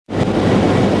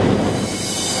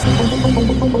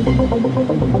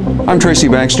I'm Tracy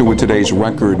Baxter with today's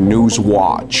Record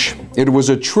Newswatch. It was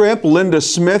a trip Linda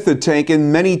Smith had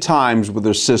taken many times with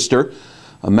her sister,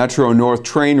 a Metro North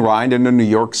train ride into New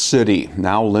York City.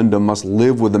 Now Linda must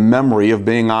live with the memory of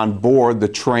being on board the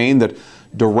train that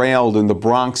derailed in the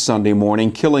Bronx Sunday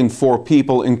morning, killing 4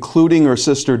 people, including her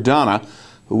sister Donna,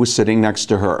 who was sitting next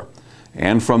to her.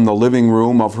 And from the living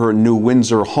room of her new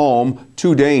Windsor home,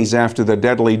 2 days after the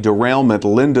deadly derailment,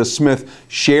 Linda Smith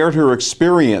shared her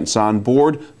experience on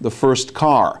board the first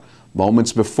car,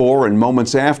 moments before and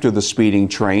moments after the speeding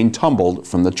train tumbled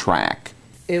from the track.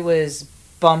 It was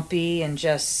bumpy and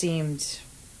just seemed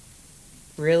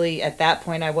really, at that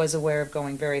point I was aware of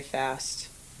going very fast.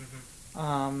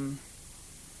 And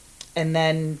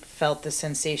then felt the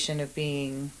sensation of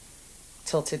being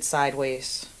tilted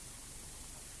sideways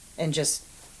and just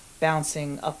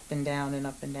bouncing up and down and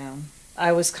up and down.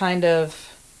 I was kind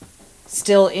of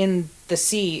still in the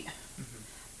seat,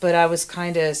 but I was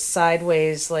kind of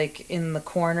sideways, like in the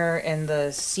corner, and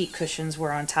the seat cushions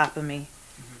were on top of me.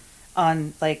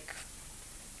 On, like,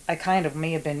 I kind of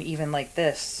may have been even like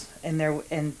this, and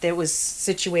it was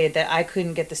situated that I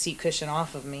couldn't get the seat cushion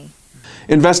off of me.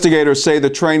 Investigators say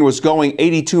the train was going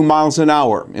 82 miles an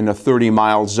hour in a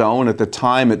 30-mile zone at the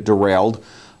time it derailed.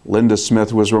 Linda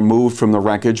Smith was removed from the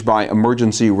wreckage by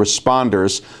emergency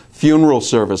responders. Funeral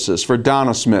services for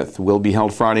Donna Smith will be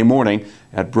held Friday morning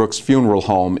at Brooks Funeral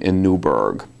Home in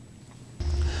Newburgh.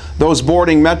 Those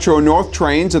boarding Metro North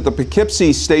trains at the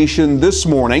Poughkeepsie station this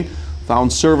morning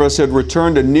found service had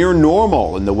returned to near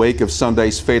normal in the wake of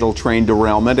Sunday's fatal train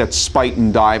derailment at Spite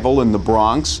and Dival in the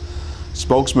Bronx.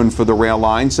 Spokesman for the rail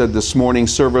line said this morning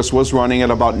service was running at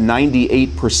about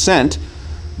 98%.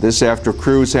 This after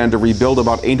crews had to rebuild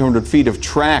about 800 feet of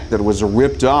track that was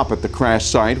ripped up at the crash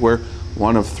site, where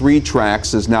one of 3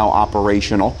 tracks is now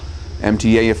operational.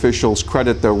 MTA officials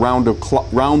credit the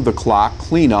round-the-clock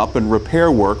cleanup and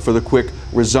repair work for the quick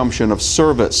resumption of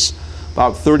service.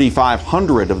 About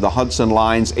 3,500 of the Hudson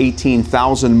line's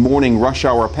 18,000 morning rush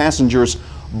hour passengers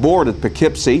board at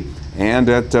Poughkeepsie and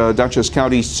at Dutchess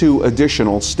County's 2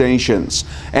 additional stations.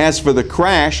 As for the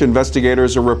crash,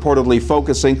 investigators are reportedly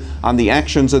focusing on the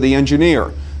actions of the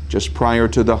engineer just prior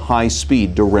to the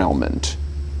high-speed derailment.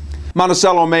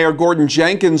 Monticello Mayor Gordon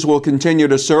Jenkins will continue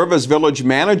to serve as village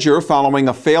manager following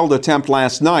a failed attempt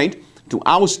last night to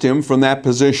oust him from that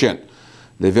position.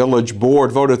 The village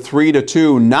board voted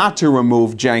 3-2 not to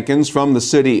remove Jenkins from the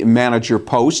city manager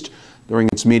post. During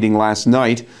its meeting last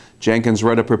night, Jenkins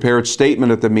read a prepared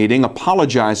statement at the meeting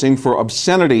apologizing for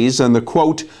obscenities and the,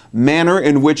 quote, manner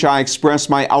in which I express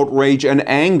my outrage and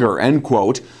anger, end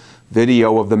quote.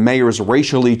 Video of the mayor's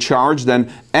racially charged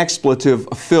and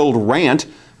expletive-filled rant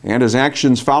and his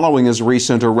actions following his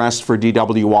recent arrest for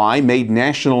DWI made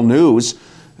national news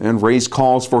and raised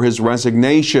calls for his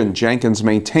resignation. Jenkins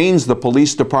maintains the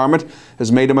police department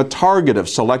has made him a target of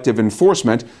selective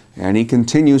enforcement, and he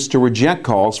continues to reject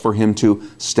calls for him to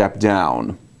step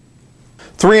down.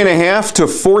 3.5 to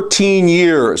 14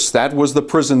 years. That was the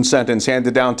prison sentence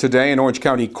handed down today in Orange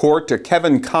County Court to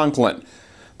Kevin Conklin,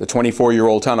 the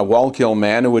 24-year-old town of Wallkill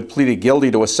man who had pleaded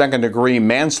guilty to a second-degree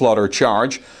manslaughter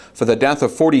charge for the death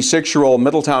of 46-year-old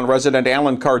Middletown resident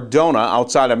Alan Cardona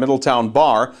outside a Middletown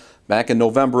bar back in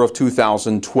November of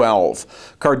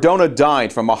 2012. Cardona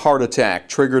died from a heart attack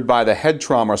triggered by the head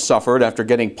trauma suffered after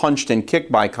getting punched and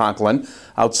kicked by Conklin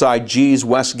outside G's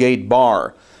Westgate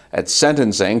bar. At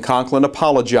sentencing, Conklin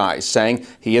apologized, saying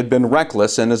he had been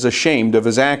reckless and is ashamed of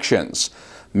his actions.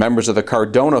 Members of the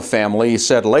Cardona family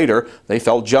said later they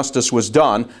felt justice was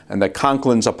done and that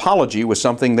Conklin's apology was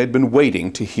something they'd been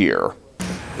waiting to hear.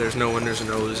 There's no winners and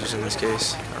no losers in this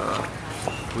case.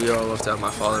 We all love to have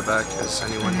my father back, as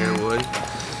anyone here would,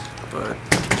 but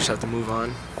we just have to move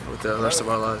on with the rest of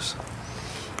our lives.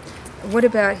 What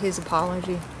about his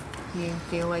apology? You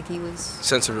feel like he was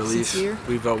sense of relief. Sincere?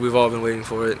 We've all been waiting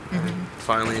for it, and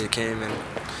finally it came, and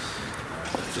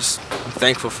just I'm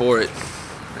thankful for it.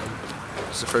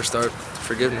 It's the first start to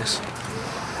forgiveness.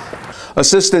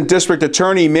 Assistant District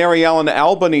Attorney Mary Ellen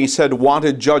Albanese had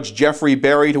wanted Judge Jeffrey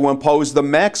Berry to impose the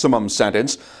maximum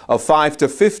sentence of 5 to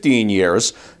 15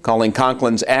 years, calling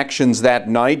Conklin's actions that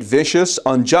night vicious,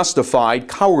 unjustified,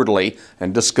 cowardly,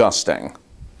 and disgusting.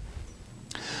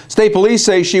 State police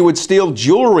say she would steal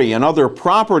jewelry and other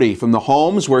property from the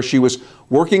homes where she was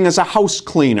working as a house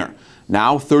cleaner.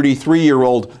 Now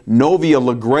 33-year-old Novia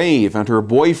LaGrave and her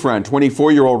boyfriend,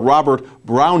 24-year-old Robert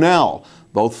Brownell,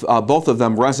 both of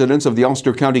them residents of the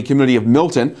Ulster County community of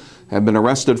Milton, have been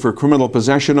arrested for criminal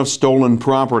possession of stolen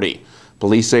property.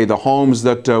 Police say the homes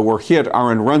that were hit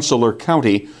are in Rensselaer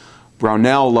County.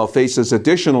 Brownell faces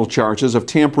additional charges of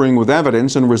tampering with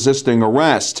evidence and resisting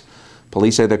arrest.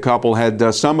 Police say the couple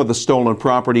had some of the stolen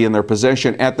property in their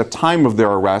possession at the time of their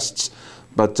arrests,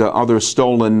 but other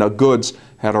stolen goods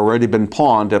had already been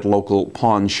pawned at local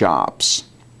pawn shops.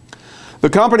 The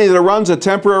company that runs a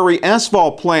temporary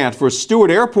asphalt plant for Stewart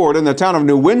Airport in the town of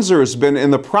New Windsor has been in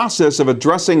the process of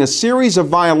addressing a series of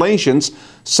violations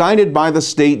cited by the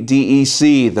state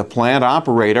DEC. The plant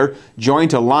operator,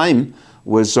 Joint Lime,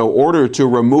 was ordered to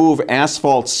remove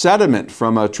asphalt sediment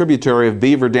from a tributary of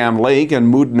Beaver Dam Lake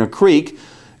and Moodna Creek,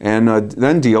 and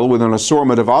then deal with an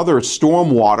assortment of other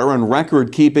stormwater and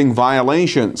record-keeping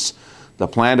violations. The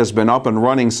plant has been up and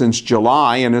running since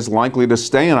July and is likely to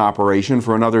stay in operation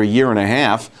for another year and a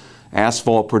half.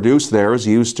 Asphalt produced there is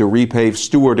used to repave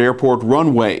Stewart Airport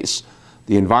runways.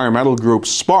 The environmental group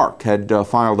Spark had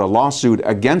filed a lawsuit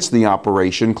against the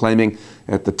operation, claiming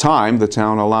at the time the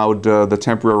town allowed the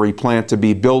temporary plant to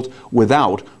be built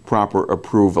without proper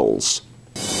approvals.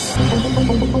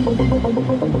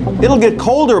 It'll get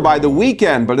colder by the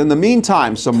weekend, but in the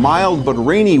meantime, some mild but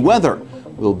rainy weather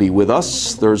will be with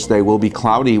us. Thursday will be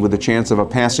cloudy with a chance of a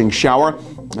passing shower,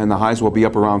 and the highs will be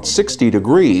up around 60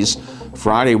 degrees.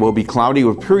 Friday will be cloudy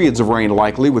with periods of rain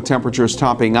likely, with temperatures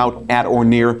topping out at or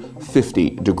near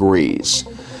 50 degrees.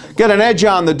 Get an edge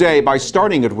on the day by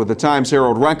starting it with the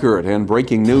Times-Herald Record, and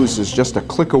breaking news is just a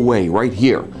click away right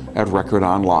here at Record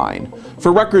Online.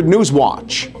 For Record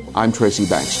Newswatch, I'm Tracy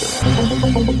Baxter.